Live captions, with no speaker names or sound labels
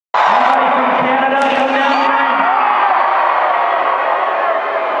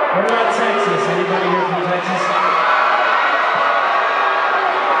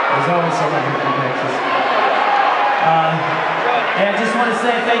always someone here from Texas. And I just want to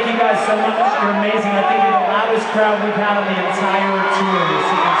say thank you guys so much. You're amazing. I think you're the loudest crowd we've had on the entire tour. This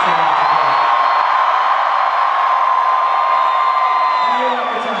season.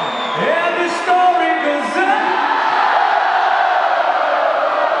 And the story goes on.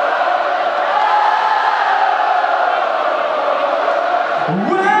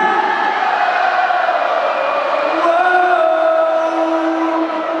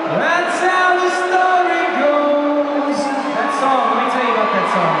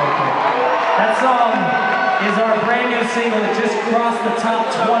 Is our brand new single that just crossed the top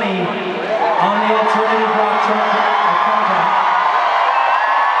 20 on the alternative rock chart.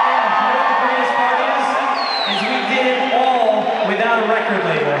 And you know what the greatest part is? Is we did it all without a record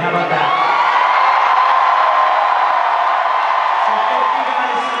label. How about that? So thank you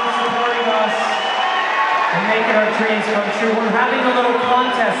guys for supporting us and making our dreams come true. We're having a little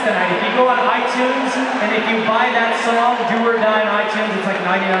contest tonight. If you go on iTunes and if you buy that song, Do or Die on iTunes, it's like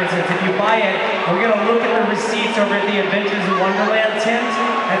 99 cents. If you buy it, we're going to look at the receipts over at the Adventures in Wonderland tent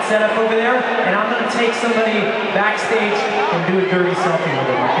that's set up over there, and I'm going to take somebody backstage and do a dirty selfie with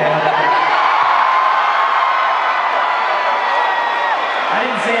them, okay? I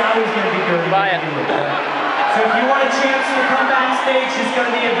didn't say I was going to be dirty. Buy it. So if you want a chance to come backstage, just go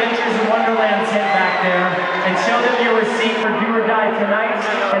to the Adventures in Wonderland tent back there and show them your receipt for Do or Die tonight,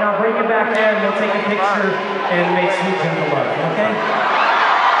 and I'll bring it back there and we'll take a picture and make sweet gentle love, okay?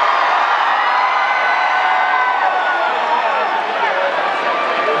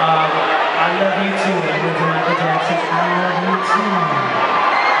 I love you too, Michael Jackson. I love you too.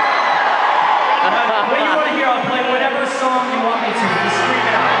 What do you want to hear? I'll play whatever song you want me to. Just scream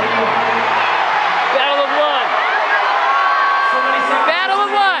it out. What do you want? Battle of One. Somebody say Battle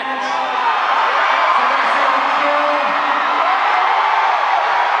of One. Somebody say The Kill.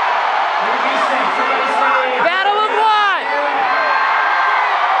 What did you say? Somebody say Battle of One.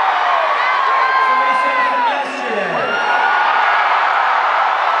 Somebody say From Yesterday.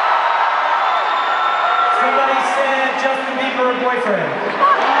 Somebody said Justin Bieber a boyfriend.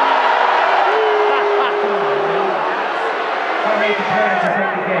 I made the parents to pick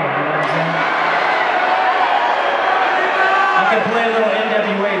the game, you know what I'm saying? I can play a little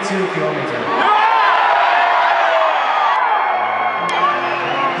NWA too if you want me to.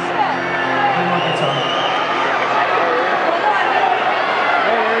 One more guitar.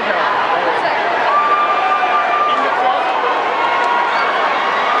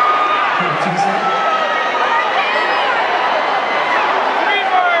 What did you say?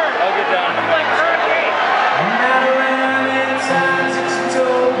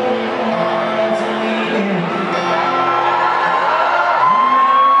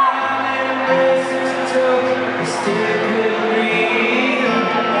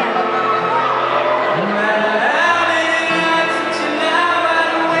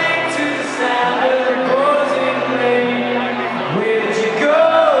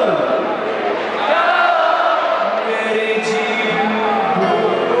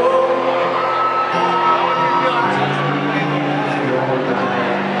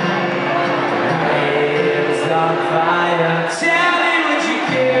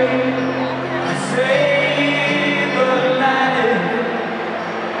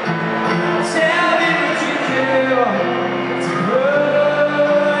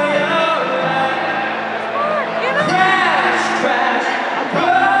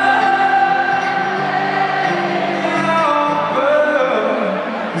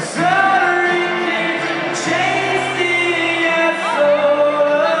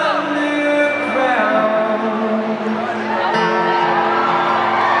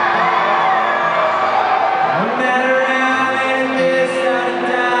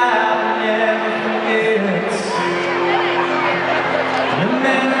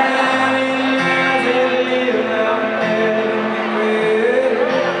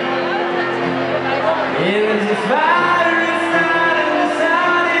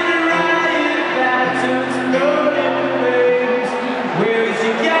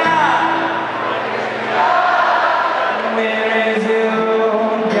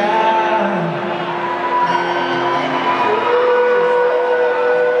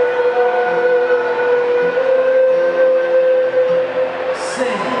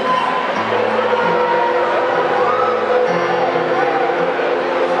 Sing.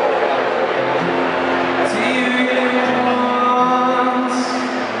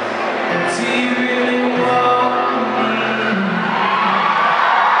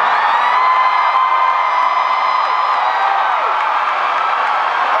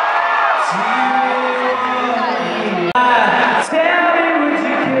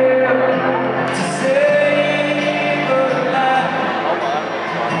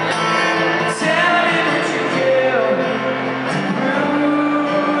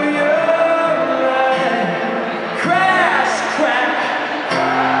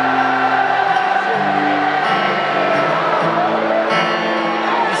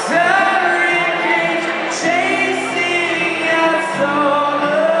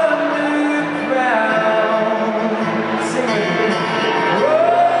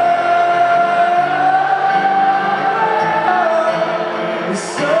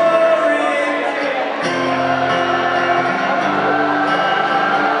 So